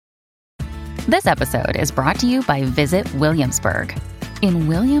This episode is brought to you by Visit Williamsburg. In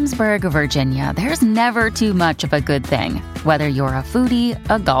Williamsburg, Virginia, there's never too much of a good thing. Whether you're a foodie,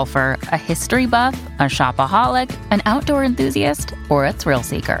 a golfer, a history buff, a shopaholic, an outdoor enthusiast, or a thrill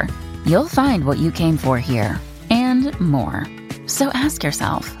seeker, you'll find what you came for here and more. So ask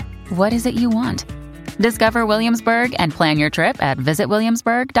yourself, what is it you want? Discover Williamsburg and plan your trip at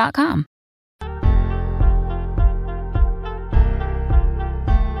visitwilliamsburg.com.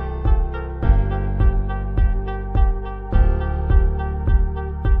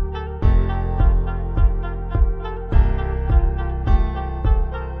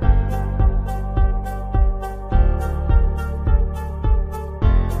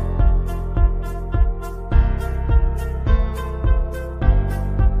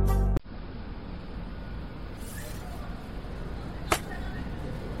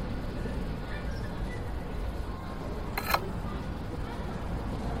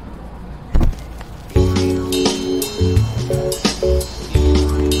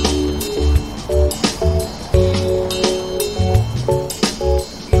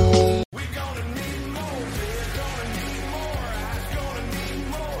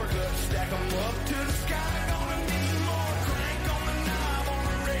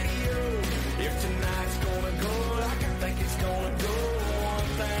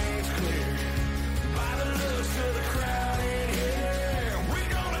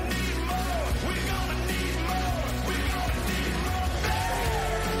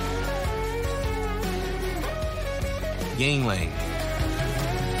 Gangway.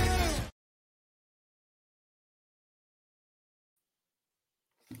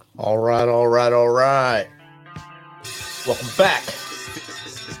 All right. Welcome back.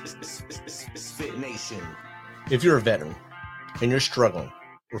 MisFitNation. If you're a veteran and you're struggling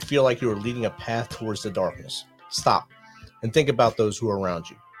or feel like you are leading a path towards the darkness, stop and think about those who are around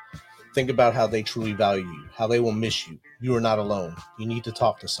you. Think about how they truly value you, how they will miss you. You are not alone. You need to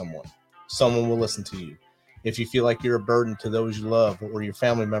talk to someone. Someone will listen to you. If you feel like you're a burden to those you love or your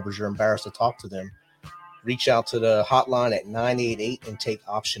family members, you're embarrassed to talk to them, reach out to the hotline at 988 and take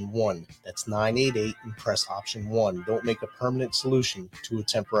option 1. That's 988 and press option 1. Don't make a permanent solution to a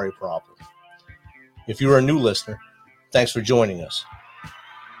temporary problem. If you are a new listener, thanks for joining us.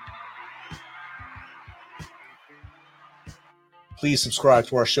 Please subscribe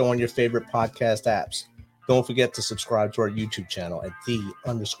to our show on your favorite podcast apps. Don't forget to subscribe to our YouTube channel at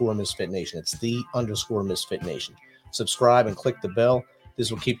 _MisFitNation. It's _MisFitNation. Subscribe and click the bell.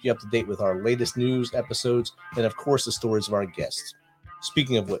 This will keep you up to date with our latest news, episodes, and of course the stories of our guests.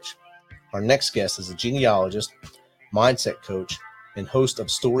 Speaking of which, our next guest is a genealogist, mindset coach, and host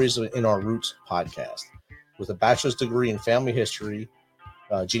of Stories in Our Roots podcast. With a bachelor's degree in family history,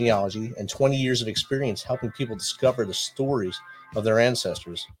 genealogy, and 20 years of experience helping people discover the stories of their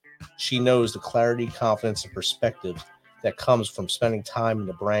ancestors, she knows the clarity, confidence, and perspective that comes from spending time in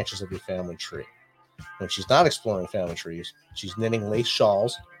the branches of your family tree. When she's not exploring family trees, she's knitting lace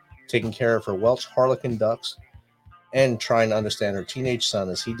shawls, taking care of her Welsh harlequin ducks, and trying to understand her teenage son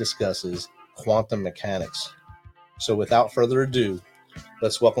as he discusses quantum mechanics. So without further ado,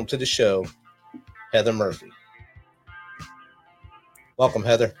 let's welcome to the show, Heather Murphy. Welcome,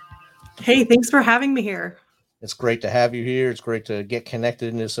 Heather. Hey, thanks for having me here. It's great to have you here. It's great to get connected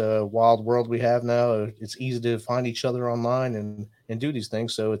in this wild world we have now. It's easy to find each other online and do these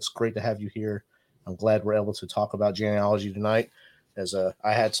things. So it's great to have you here. I'm glad we're able to talk about genealogy tonight, as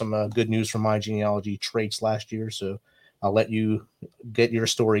I had some good news from my genealogy traits last year. So I'll let you get your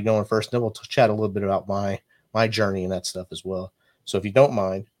story going first, and then we'll chat a little bit about my journey and that stuff as well. So if you don't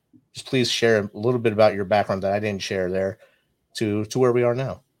mind, just please share a little bit about your background that I didn't share there to where we are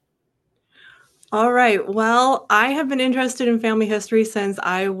now. All right. Well, I have been interested in family history since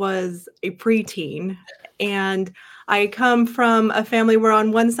I was a preteen. And I come from a family where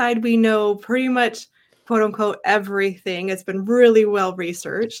on one side we know pretty much, quote unquote, everything. It's been really well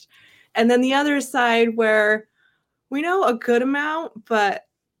researched. And then the other side where we know a good amount, but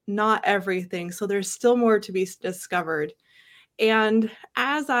not everything. So there's still more to be discovered. And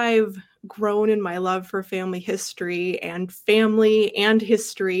as I've grown in my love for family history and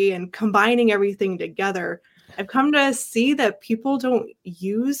history and combining everything together, I've come to see that people don't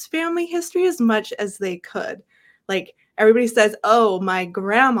use family history as much as they could. Like everybody says, oh, my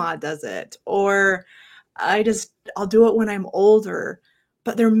grandma does it, or I'll do it when I'm older,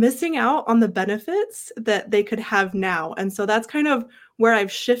 but they're missing out on the benefits that they could have now. And so that's kind of where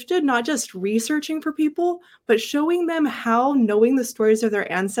I've shifted, not just researching for people, but showing them how knowing the stories of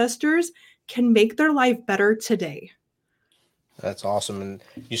their ancestors can make their life better today. That's awesome. And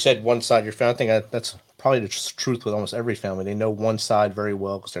you said one side of your family. I think that's probably the truth with almost every family. They know one side very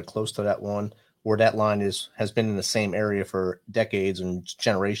well because they're close to that one, or that line has been in the same area for decades and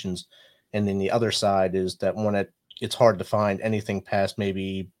generations. And then the other side is that one that it's hard to find anything past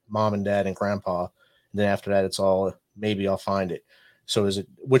maybe mom and dad and grandpa. And then after that, it's all maybe I'll find it. So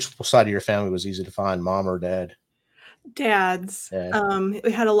which side of your family was easy to find, mom or dad? Dads. Dad.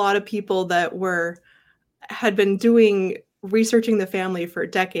 We had a lot of people that had been researching the family for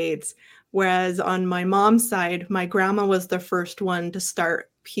decades. Whereas on my mom's side, my grandma was the first one to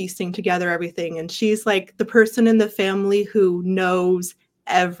start piecing together everything. And she's like the person in the family who knows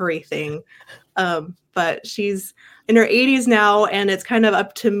everything. But she's in her 80s now, and it's kind of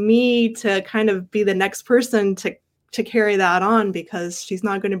up to me to kind of be the next person to carry that on, because she's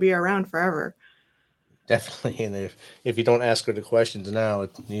not going to be around forever. Definitely. And if you don't ask her the questions now,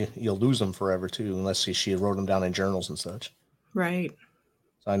 you'll lose them forever too, unless she wrote them down in journals and such. Right.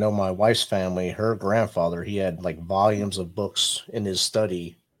 So I know my wife's family, her grandfather, he had like volumes of books in his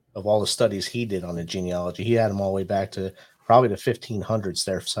study of all the studies he did on the genealogy. He had them all the way back to probably the 1500s,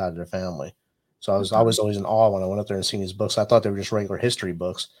 their side of their family. So I was always in awe when I went up there and seen these books. I thought they were just regular history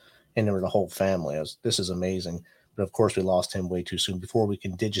books, and they were the whole family. This is amazing. But of course, we lost him way too soon before we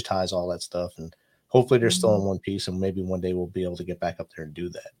can digitize all that stuff. And hopefully they're still in one piece, and maybe one day we'll be able to get back up there and do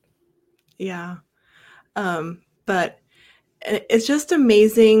that. Yeah. But it's just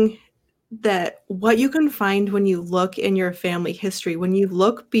amazing that what you can find when you look in your family history, when you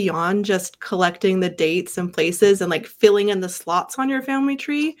look beyond just collecting the dates and places and like filling in the slots on your family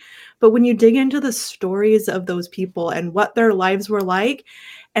tree, but when you dig into the stories of those people and what their lives were like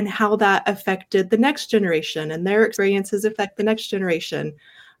and how that affected the next generation and their experiences affect the next generation,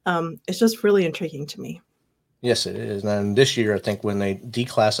 it's just really intriguing to me. Yes, it is. And this year, I think when they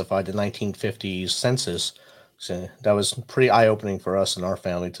declassified the 1950s census, so that was pretty eye-opening for us and our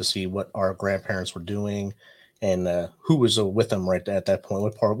family to see what our grandparents were doing and who was with them right at that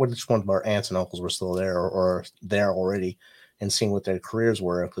point. Which one of our aunts and uncles were still there or there already, and seeing what their careers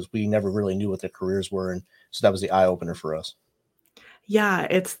were, because we never really knew what their careers were. And so that was the eye-opener for us. Yeah,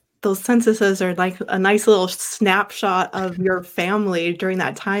 those censuses are like a nice little snapshot of your family during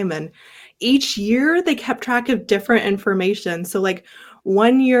that time. And each year they kept track of different information. So like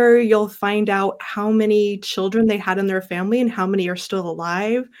one year you'll find out how many children they had in their family and how many are still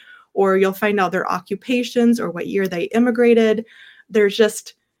alive, or you'll find out their occupations or what year they immigrated. There's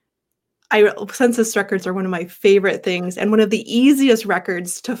just census records are one of my favorite things and one of the easiest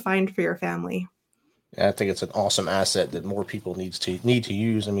records to find for your family. I think it's an awesome asset that more people need to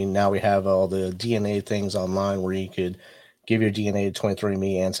use. I mean, now we have all the DNA things online where you could give your DNA to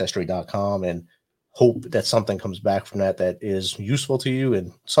 23andMe, Ancestry.com, and hope that something comes back from that is useful to you.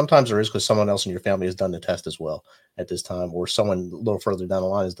 And sometimes there is, because someone else in your family has done the test as well at this time, or someone a little further down the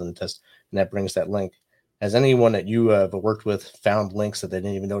line has done the test, and that brings that link. Has anyone that you have worked with found links that they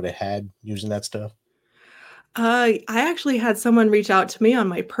didn't even know they had using that stuff? I actually had someone reach out to me on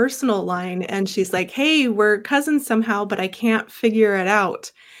my personal line, and she's like, "Hey, we're cousins somehow, but I can't figure it out."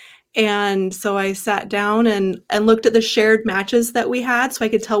 And so I sat down and looked at the shared matches that we had, so I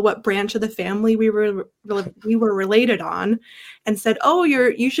could tell what branch of the family we were related on, and said, "Oh,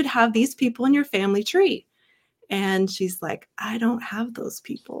 you should have these people in your family tree." And she's like, "I don't have those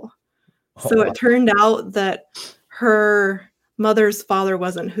people." So Oh, it turned out that her mother's father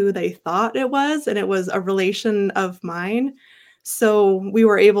wasn't who they thought it was, and it was a relation of mine. So we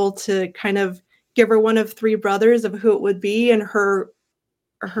were able to kind of give her one of three brothers of who it would be, and her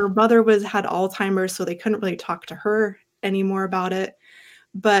mother had Alzheimer's, so they couldn't really talk to her anymore about it.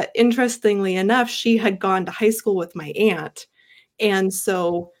 But interestingly enough, she had gone to high school with my aunt, and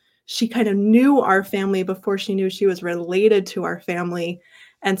so she kind of knew our family before she knew she was related to our family.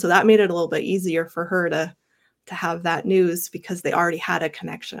 And so that made it a little bit easier for her to have that news, because they already had a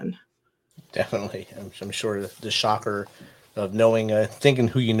connection. definitely. I'm sure the shocker of knowing, thinking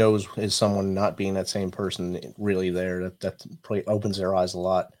who you know is someone, not being that same person really there, that probably opens their eyes a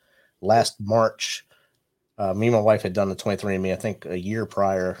lot. Last March, me and my wife had done the 23andMe, I think a year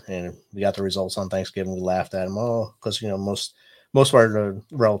prior, and we got the results on Thanksgiving. We laughed at them, because most of our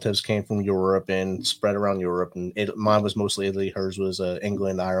relatives came from Europe and spread around Europe, and mine was mostly Italy, hers was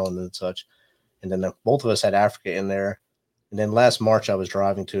England, Ireland, and such. And then both of us had Africa in there. And then last March, I was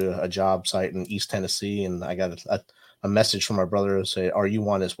driving to a job site in East Tennessee, and I got a message from my brother to say, "Are you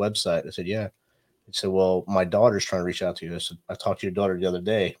on this website?" I said, "Yeah." He said, "Well, my daughter's trying to reach out to you." I said, "I talked to your daughter the other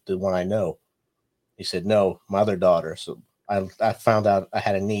day, the one I know." He said, "No, my other daughter." So I found out I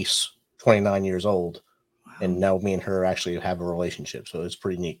had a niece, 29 years old, and now me and her actually have a relationship. So it's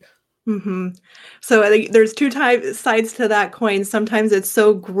pretty neat. Mhm. So I think there's 2 sides to that coin. Sometimes it's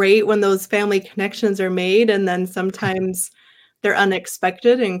so great when those family connections are made, and then sometimes they're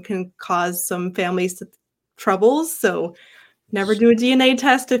unexpected and can cause some families troubles. So never do a DNA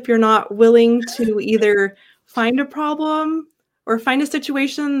test if you're not willing to either find a problem or find a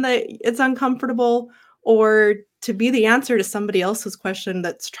situation that it's uncomfortable, or to be the answer to somebody else's question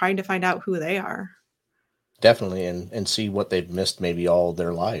that's trying to find out who they are. Definitely, and see what they've missed maybe all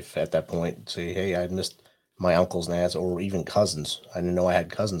their life at that point. Say, hey, I missed my uncles and aunts, or even cousins. I didn't know I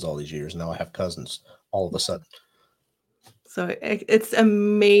had cousins all these years. Now I have cousins all of a sudden. So it's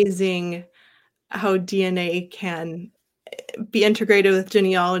amazing how DNA can be integrated with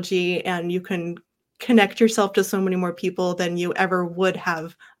genealogy, and you can connect yourself to so many more people than you ever would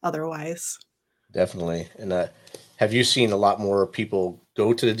have otherwise. Definitely. And have you seen a lot more people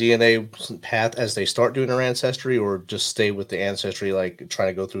go to the DNA path as they start doing their ancestry, or just stay with the ancestry, like try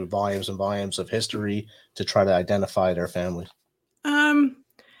to go through volumes and volumes of history to try to identify their family? Um,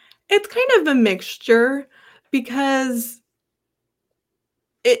 it's kind of a mixture because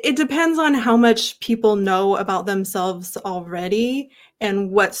it depends on how much people know about themselves already and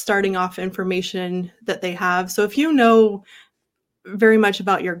what starting off information that they have. So if you know very much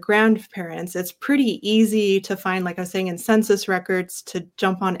about your grandparents, it's pretty easy to find, like I was saying, in census records, to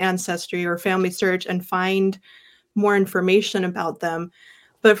jump on Ancestry or Family Search and find more information about them.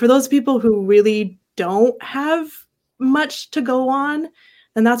 But for those people who really don't have much to go on,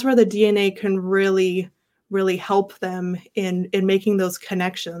 then that's where the DNA can really, really help them in making those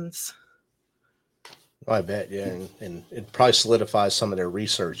connections. Oh, I bet, yeah, and it probably solidifies some of their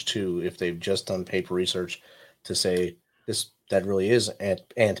research too, if they've just done paper research to say this that really is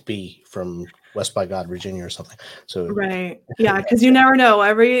Aunt B from West by God, Virginia, or something. So Right. Yeah, because you never know.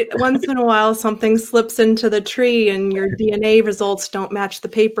 Every once in a while, something slips into the tree and your DNA results don't match the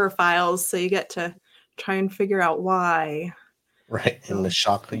paper files, so you get to try and figure out why. right, and the So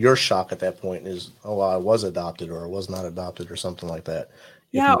shock, your shock at that point is, oh, well, I was adopted, or I was not adopted, or something like that.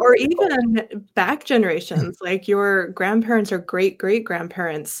 If yeah, you or recall. even back generations, like your grandparents or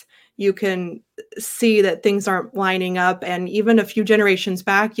great-great-grandparents, you can see that things aren't lining up, and even a few generations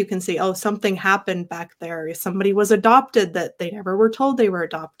back, you can see, "Oh, something happened back there. Somebody was adopted that they never were told they were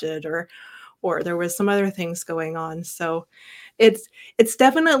adopted," or there was some other things going on. So it's it's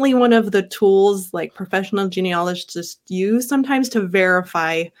definitely one of the tools like professional genealogists use sometimes to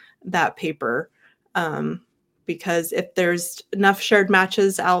verify that paper. Because if there's enough shared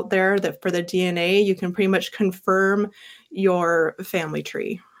matches out there that for the DNA, you can pretty much confirm your family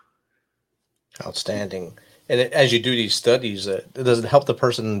tree. Outstanding. And as you do these studies, does it help the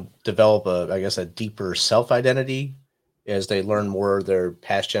person develop I guess, a deeper self identity as they learn more of their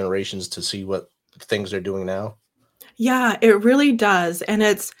past generations to see what things they're doing now? Yeah, it really does. And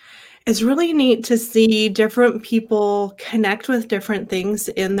it's really neat to see different people connect with different things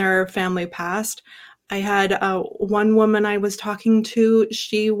in their family past. I had one woman I was talking to,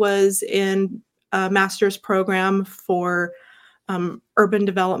 she was in a master's program for urban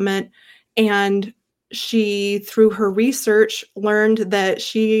development. And she, through her research, learned that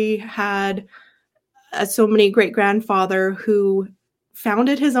she had so many great grandfather who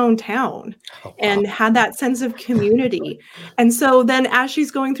founded his own town Oh, wow. and had that sense of community. And so then as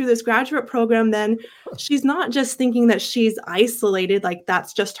she's going through this graduate program, then she's not just thinking that she's isolated, like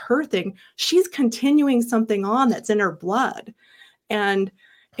that's just her thing. She's continuing something on that's in her blood. And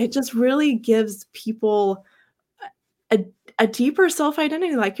it just really gives people a a deeper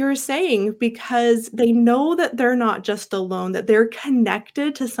self-identity, like you were saying, because they know that they're not just alone, that they're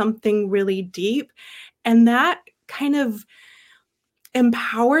connected to something really deep, and that kind of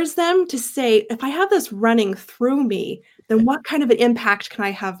empowers them to say, "If I have this running through me, then what kind of an impact can I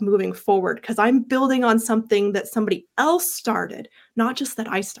have moving forward? Because 'Cause I'm building on something that somebody else started, not just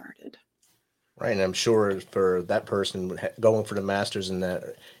that I started." Right. And I'm sure for that person going for the masters in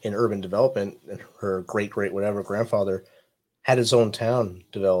urban development, and her great great whatever grandfather had his own town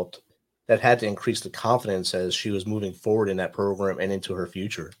developed, that had to increase the confidence as she was moving forward in that program and into her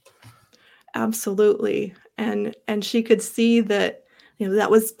future. Absolutely, and she could see that,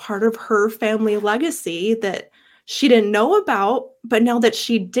 that was part of her family legacy that she didn't know about, but now that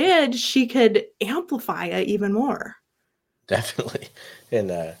she did, she could amplify it even more. Definitely.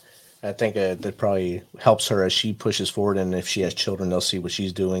 And I think that probably helps her as she pushes forward. And if she has children, they'll see what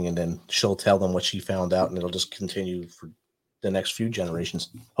she's doing, and then she'll tell them what she found out, and it'll just continue for the next few generations,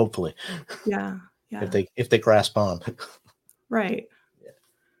 hopefully, Yeah, if yeah, they grasp on. right.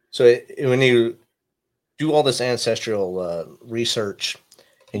 So when you do all this ancestral research,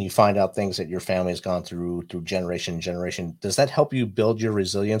 and you find out things that your family has gone through generation and generation, does that help you build your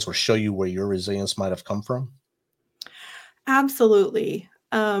resilience or show you where your resilience might have come from? Absolutely.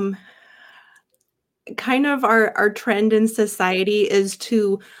 Kind of our trend in society is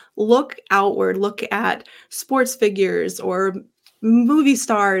to look outward, look at sports figures or movie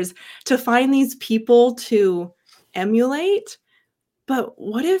stars to find these people to emulate. But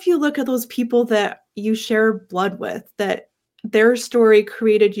what if you look at those people that you share blood with, that their story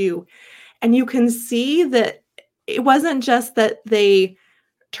created you, and you can see that it wasn't just that they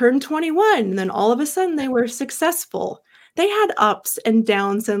turned 21 and then all of a sudden they were successful. They had ups and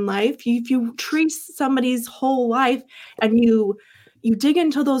downs in life. If you trace somebody's whole life and you dig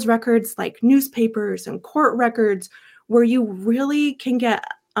into those records like newspapers and court records where you really can get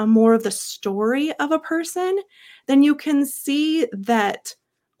a more of the story of a person, then you can see that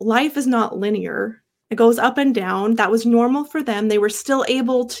life is not linear. It goes up and down. That was normal for them. They were still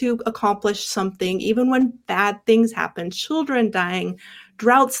able to accomplish something even when bad things happened, children dying,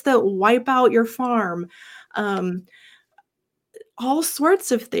 droughts that wipe out your farm, um, all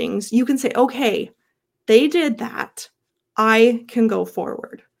sorts of things. You can say, okay, they did that. I can go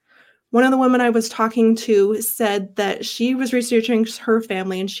forward. One of the women I was talking to said that she was researching her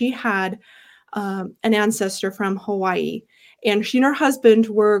family and she had an ancestor from Hawaii. And she and her husband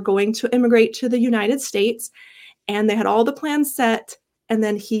were going to immigrate to the United States, and they had all the plans set, and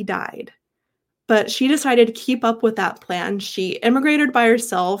then he died. But she decided to keep up with that plan. She immigrated by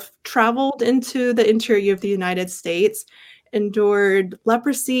herself, traveled into the interior of the United States, endured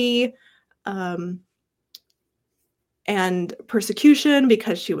leprosy, um, and persecution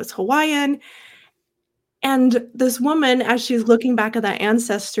because she was Hawaiian. And this woman, as she's looking back at that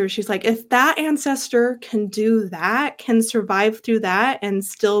ancestor, she's like, if that ancestor can do that, can survive through that and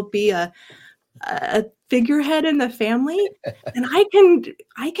still be a figurehead in the family, then I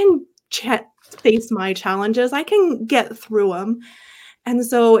can face my challenges. I can get through them. And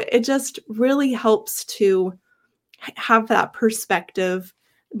so it just really helps to have that perspective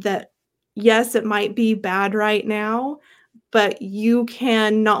that, yes, it might be bad right now, but you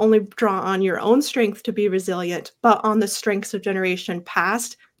can not only draw on your own strength to be resilient, but on the strengths of generation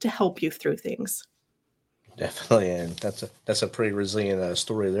past to help you through things. Definitely, and that's a pretty resilient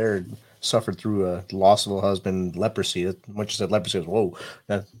story there. Suffered through a loss of a husband, leprosy. When you said leprosy, whoa,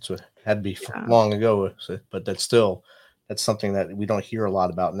 that's what had to be long ago. So, but that's something that we don't hear a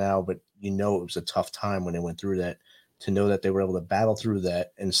lot about now. But it was a tough time when they went through that. To know that they were able to battle through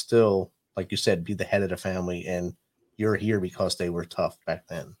that and still, like you said, be the head of the family, and you're here because they were tough back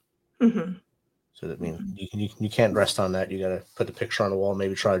then. Mm-hmm. So that means you can't rest on that. You got to put the picture on the wall,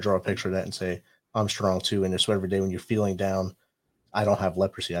 maybe try to draw a picture of that and say, I'm strong too. And so every day when you're feeling down, I don't have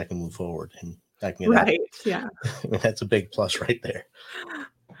leprosy. I can move forward and I can get out. Right. Yeah. I mean, that's a big plus right there.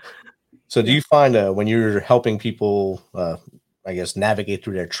 So do you find when you're helping people, I guess, navigate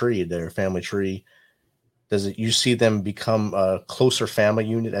through their family tree, you see them become a closer family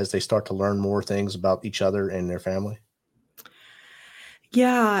unit as they start to learn more things about each other and their family?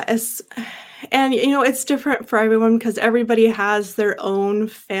 Yeah. And it's different for everyone because everybody has their own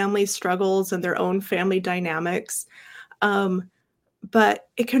family struggles and their own family dynamics. But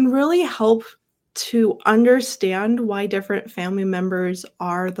it can really help to understand why different family members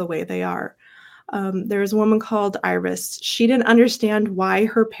are the way they are. There's a woman called Iris. She didn't understand why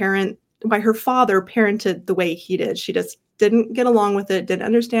her father parented the way he did. She just didn't get along with it, didn't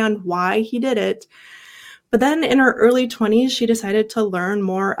understand why he did it. But then in her early 20s, she decided to learn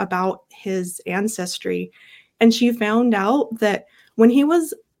more about his ancestry. And she found out that when he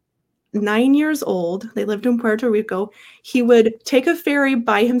was 9 years old, they lived in Puerto Rico, he would take a ferry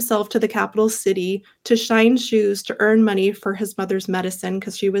by himself to the capital city to shine shoes to earn money for his mother's medicine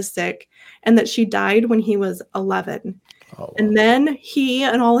because she was sick, and that she died when he was 11. Oh, wow. And then he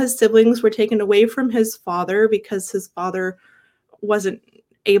and all his siblings were taken away from his father because his father wasn't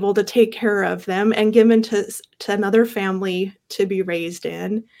able to take care of them and given to another family to be raised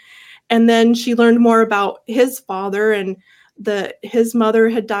in. And then she learned more about his father, and his mother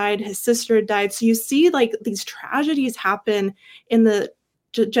had died, his sister had died. So you see like these tragedies happen in the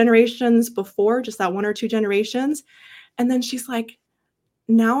generations before, just that one or two generations. And then she's like,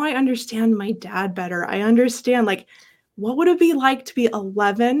 now I understand my dad better. I understand like, what would it be like to be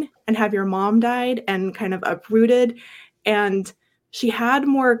 11 and have your mom died and kind of uprooted? And she had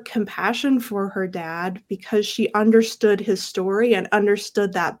more compassion for her dad because she understood his story and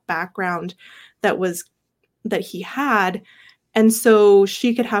understood that background that he had. And so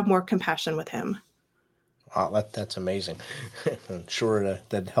she could have more compassion with him. Wow, that's amazing. I'm sure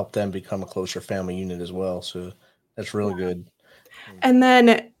that helped them become a closer family unit as well. So that's really good. And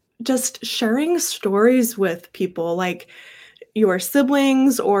then just sharing stories with people like your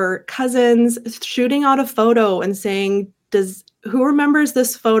siblings or cousins, shooting out a photo and saying, who remembers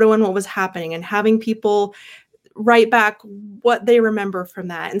this photo and what was happening, and having people write back what they remember from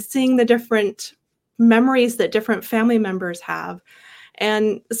that, and seeing the different memories that different family members have.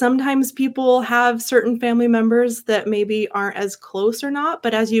 And sometimes people have certain family members that maybe aren't as close or not,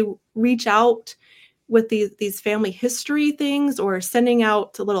 but as you reach out with these family history things, or sending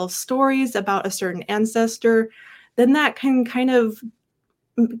out little stories about a certain ancestor, then that can kind of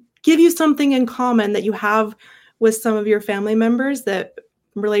give you something in common that you have with some of your family members, that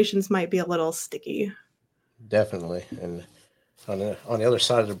relations might be a little sticky. Definitely. And on the other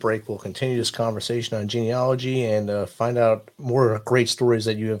side of the break, we'll continue this conversation on genealogy and find out more great stories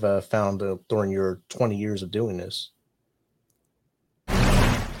that you have found during your 20 years of doing this.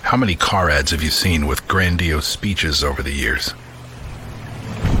 How many car ads have you seen with grandiose speeches over the years?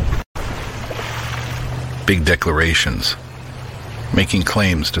 Big declarations, making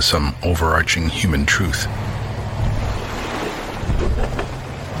claims to some overarching human truth.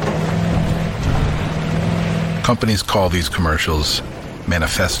 Companies call these commercials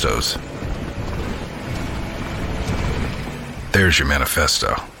manifestos. There's your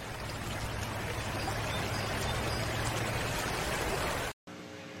manifesto.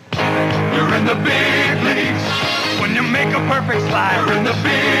 You're in the big leagues when you make a perfect slide. You're in the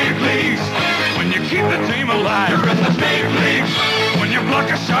big leagues when you keep the team alive. You're in the big leagues when you block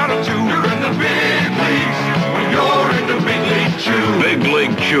a shot or two. You're in the big leagues when you're in the big league chew. Big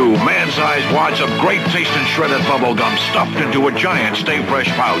League Chew, man-sized wads of great tasting shredded bubble gum stuffed into a giant Stay Fresh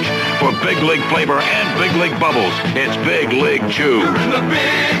pouch. For big league flavor and big league bubbles, it's Big League Chew. You're in the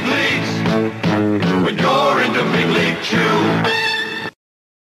big leagues when you're in the big league chew.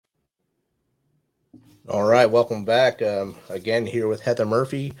 All right, welcome back. Again, here with Heather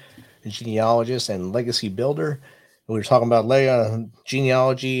Murphy, a genealogist and legacy builder. We were talking about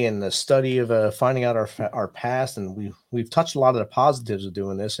genealogy and the study of finding out our past, and we've touched a lot of the positives of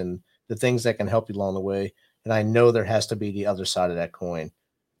doing this and the things that can help you along the way. And I know there has to be the other side of that coin.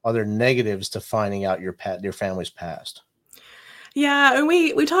 Are there negatives to finding out your family's past? Yeah, and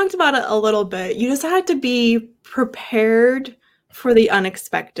we talked about it a little bit. You just had to be prepared for the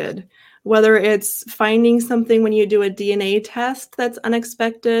unexpected. Whether it's finding something when you do a DNA test that's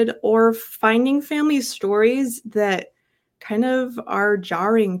unexpected, or finding family stories that kind of are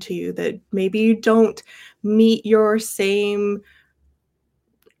jarring to you, that maybe you don't meet your same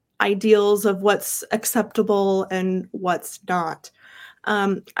ideals of what's acceptable and what's not.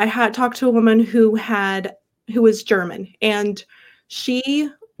 I had talked to a woman who was German, and she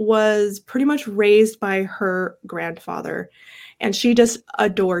was pretty much raised by her grandfather, and she just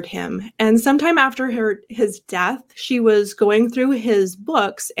adored him. And sometime after his death, she was going through his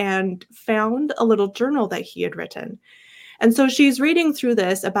books and found a little journal that he had written. And so she's reading through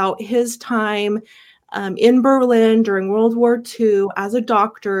this about his time in Berlin during World War II as a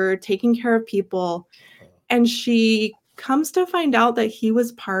doctor, taking care of people. And she comes to find out that he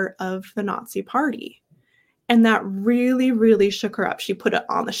was part of the Nazi Party. And that really, really shook her up. She put it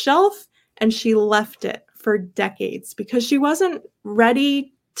on the shelf and she left it for decades because she wasn't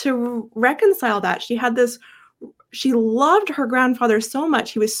ready to reconcile that. She loved her grandfather so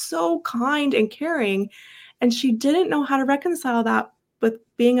much. He was so kind and caring, and she didn't know how to reconcile that with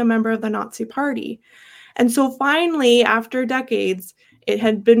being a member of the Nazi Party. And so finally, after decades, it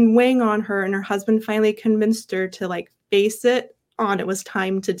had been weighing on her, and her husband finally convinced her to face it on. It was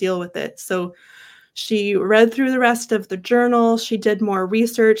time to deal with it. So she read through the rest of the journal. She did more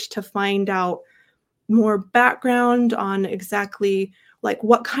research to find out more background on exactly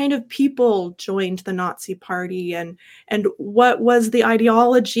what kind of people joined the Nazi Party and what was the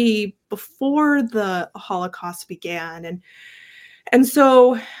ideology before the Holocaust began. And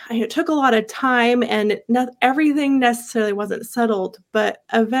so it took a lot of time, and everything necessarily wasn't settled, but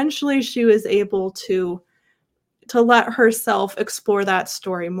eventually she was able to let herself explore that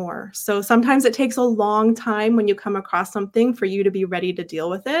story more. So sometimes it takes a long time when you come across something for you to be ready to deal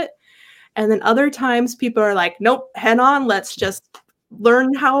with it. And then other times people are like, nope, head on, let's just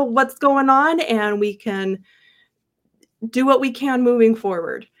learn what's going on, and we can do what we can moving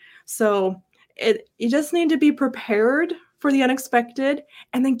forward. So you just need to be prepared for the unexpected,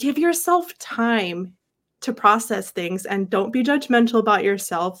 and then give yourself time to process things, and don't be judgmental about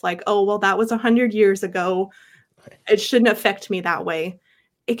yourself. Oh, well, that was 100 years ago. It shouldn't affect me that way.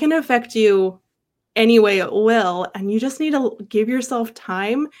 It can affect you any way it will, and you just need to give yourself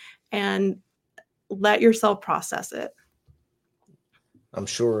time and let yourself process it. I'm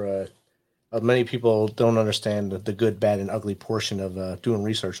sure Many people don't understand the good, bad, and ugly portion of doing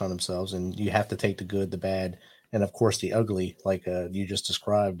research on themselves, and you have to take the good, the bad, and of course the ugly, like you just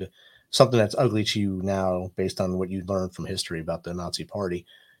described, something that's ugly to you now based on what you learned from history about the Nazi Party,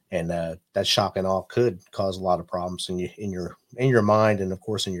 and that shock and awe could cause a lot of problems in your mind, and of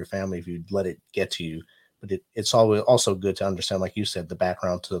course in your family if you let it get to you. But it's always also good to understand, like you said, the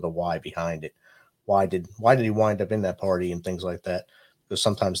background to the why behind it. Why did he wind up in that party and things like that? Because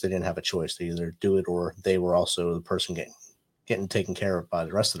sometimes they didn't have a choice. They either do it or they were also the person getting taken care of by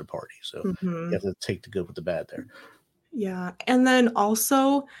the rest of the party. So you Mhm. have to take the good with the bad there. Yeah, and then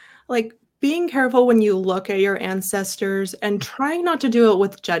also, like, being careful when you look at your ancestors and trying not to do it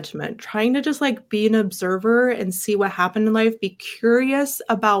with judgment, trying to just, like, be an observer and see what happened in life, be curious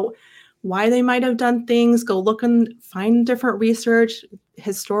about why they might have done things, go look and find different research,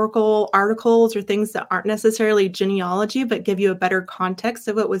 historical articles or things that aren't necessarily genealogy, but give you a better context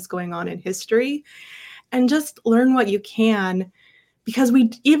of what was going on in history, and just learn what you can because we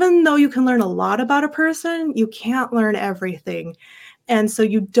even though you can learn a lot about a person, you can't learn everything. And so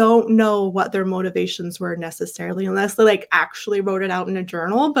you don't know what their motivations were necessarily unless they like actually wrote it out in a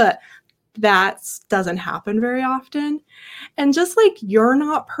journal, but that doesn't happen very often. And just like you're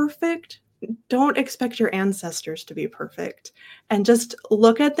not perfect, don't expect your ancestors to be perfect. And just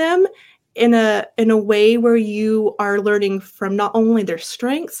look at them in a way where you are learning from not only their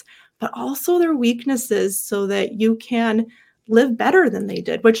strengths, but also their weaknesses so that you can live better than they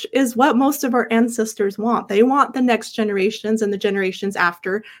did, which is what most of our ancestors want. They want the next generations and the generations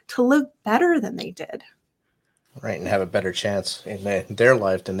after to live better than they did. Right, and have a better chance in their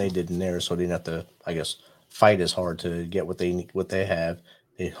life than they did in theirs, so they didn't have to, I guess, fight as hard to get what they have.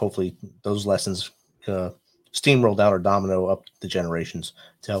 Hopefully those lessons uh, steamroll down or domino up the generations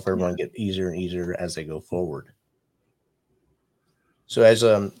to help Yeah. everyone get easier and easier as they go forward. So, as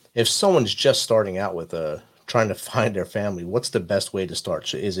if someone's just starting out with trying to find their family, what's the best way to start?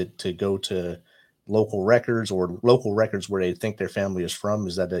 So is it to go to local records or local records where they think their family is from?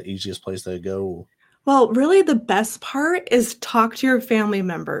 Is that the easiest place to go? Well, really, the best part is talk to your family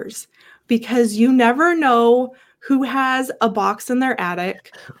members because you never know who has a box in their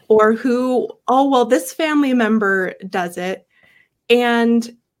attic or who, oh, well, this family member does it.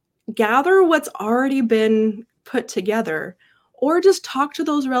 And gather what's already been put together, or just talk to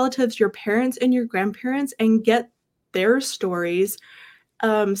those relatives, your parents and your grandparents, and get their stories.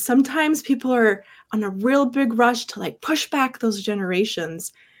 Sometimes people are on a real big rush to like push back those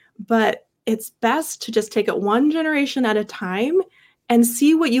generations, but it's best to just take it one generation at a time and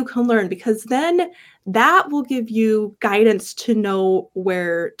see what you can learn because then that will give you guidance to know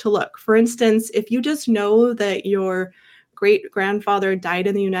where to look. For instance, if you just know that your great grandfather died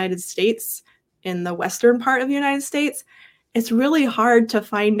in the United States, in the western part of the United States, it's really hard to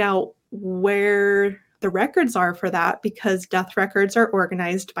find out where the records are for that because death records are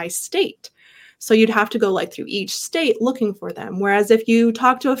organized by state. So you'd have to go like through each state looking for them. Whereas if you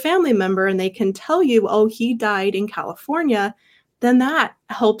talk to a family member and they can tell you, oh, he died in California, then that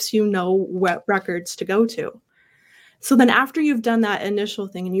helps you know what records to go to. So then after you've done that initial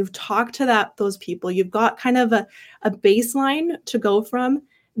thing and you've talked to those people, you've got kind of a baseline to go from,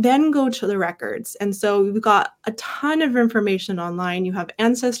 then go to the records. And so we've got a ton of information online. You have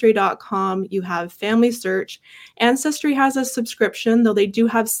ancestry.com, you have Family Search. Ancestry has a subscription, though they do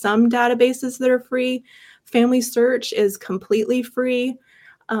have some databases that are free. Family Search is completely free.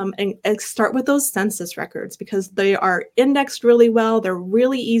 And start with those census records because they are indexed really well. They're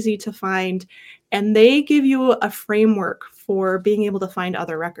really easy to find, and they give you a framework for being able to find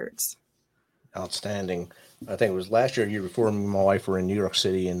other records. Outstanding. I think it was last year before, me and my wife were in New York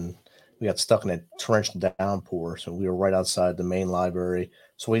City and we got stuck in a torrential downpour. So we were right outside the main library.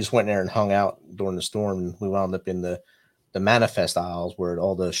 So we just went there and hung out during the storm. And we wound up in the manifest aisles where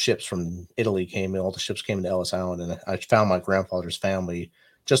all the ships from Italy came in, all the ships came into Ellis Island. And I found my grandfather's family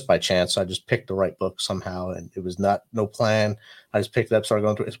just by chance. I just picked the right book somehow and it was no plan. I just picked it up, started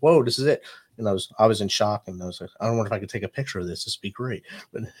going through it. Whoa, this is it. And I was in shock and I was like, I don't wonder if I could take a picture of this. This would be great.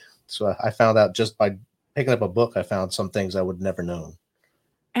 But so I found out just by picking up a book, I found some things I would never known.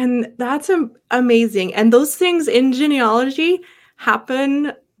 And that's amazing. And those things in genealogy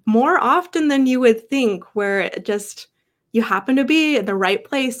happen more often than you would think, where it just you happen to be in the right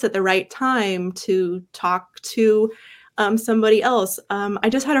place at the right time to talk to somebody else. I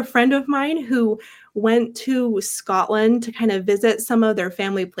just had a friend of mine who went to Scotland to kind of visit some of their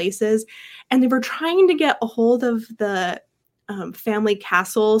family places, and they were trying to get a hold of the family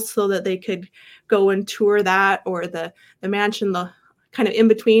castle so that they could go and tour that or the mansion, the kind of in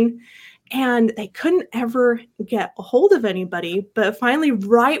between. and they couldn't ever get a hold of anybody. But finally,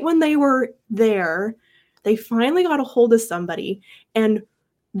 right when they were there, they finally got a hold of somebody, and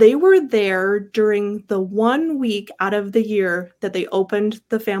they were there during the 1 week out of the year that they opened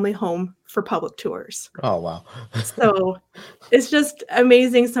the family home for public tours. Oh, wow. So it's just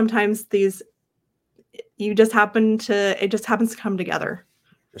amazing. Sometimes it just happens to come together.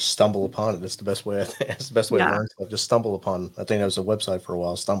 Just stumble upon it. That's the best way. That's the best way to Yeah. learn stuff. Just stumble upon. I think that was a website for a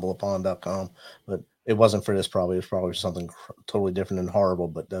while, stumbleupon.com. But it wasn't for this. Probably it was probably something totally different and horrible.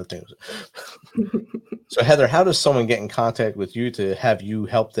 But the thing was. So Heather, how does someone get in contact with you to have you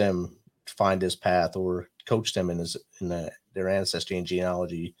help them find this path or coach them in their ancestry and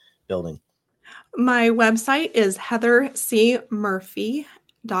genealogy building? My website is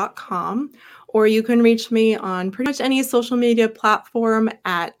heathercmurphy.com, or you can reach me on pretty much any social media platform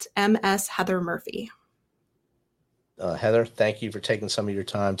at MsHeatherMurphy. Heather, thank you for taking some of your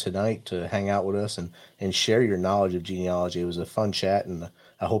time tonight to hang out with us and share your knowledge of genealogy. It was a fun chat, and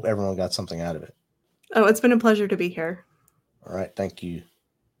I hope everyone got something out of it. Oh, it's been a pleasure to be here. All right. Thank you.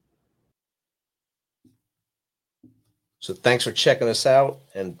 So thanks for checking us out.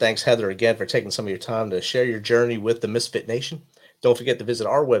 And thanks, Heather, again, for taking some of your time to share your journey with the Misfit Nation. Don't forget to visit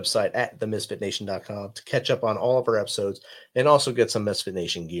our website at themisfitnation.com to catch up on all of our episodes and also get some Misfit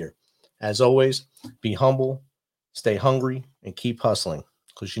Nation gear. As always, be humble, stay hungry, and keep hustling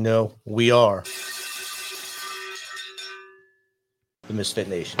because, we are the Misfit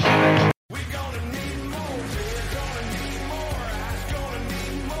Nation.